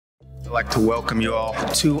I'd like to welcome you all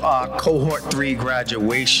to our Cohort 3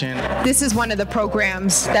 graduation. This is one of the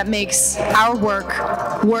programs that makes our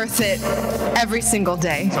work worth it every single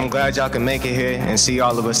day. I'm glad y'all can make it here and see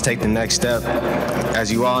all of us take the next step.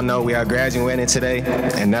 As you all know, we are graduating today,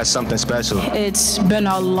 and that's something special. It's been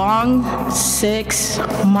a long 6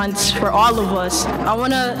 months for all of us. I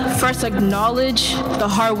want to first acknowledge the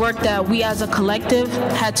hard work that we as a collective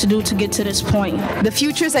had to do to get to this point. The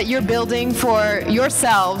futures that you're building for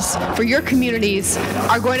yourselves, for your communities,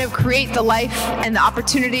 are going to create the life and the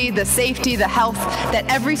opportunity, the safety, the health that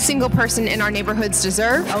every single person in our neighborhoods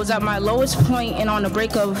deserve. I was at my lowest point and on the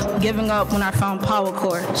brink of giving up when I found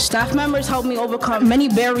PowerCorp. Staff members helped me overcome many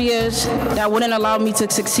barriers that wouldn't allow me to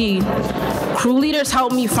succeed. Crew leaders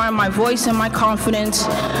helped me find my voice and my confidence.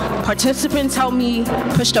 Participants helped me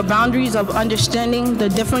push the boundaries of understanding the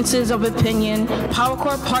differences of opinion.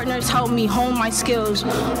 PowerCorp partners helped me hone my skills,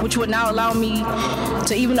 which would now allow me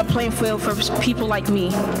to even a playing field for people like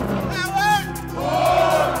me.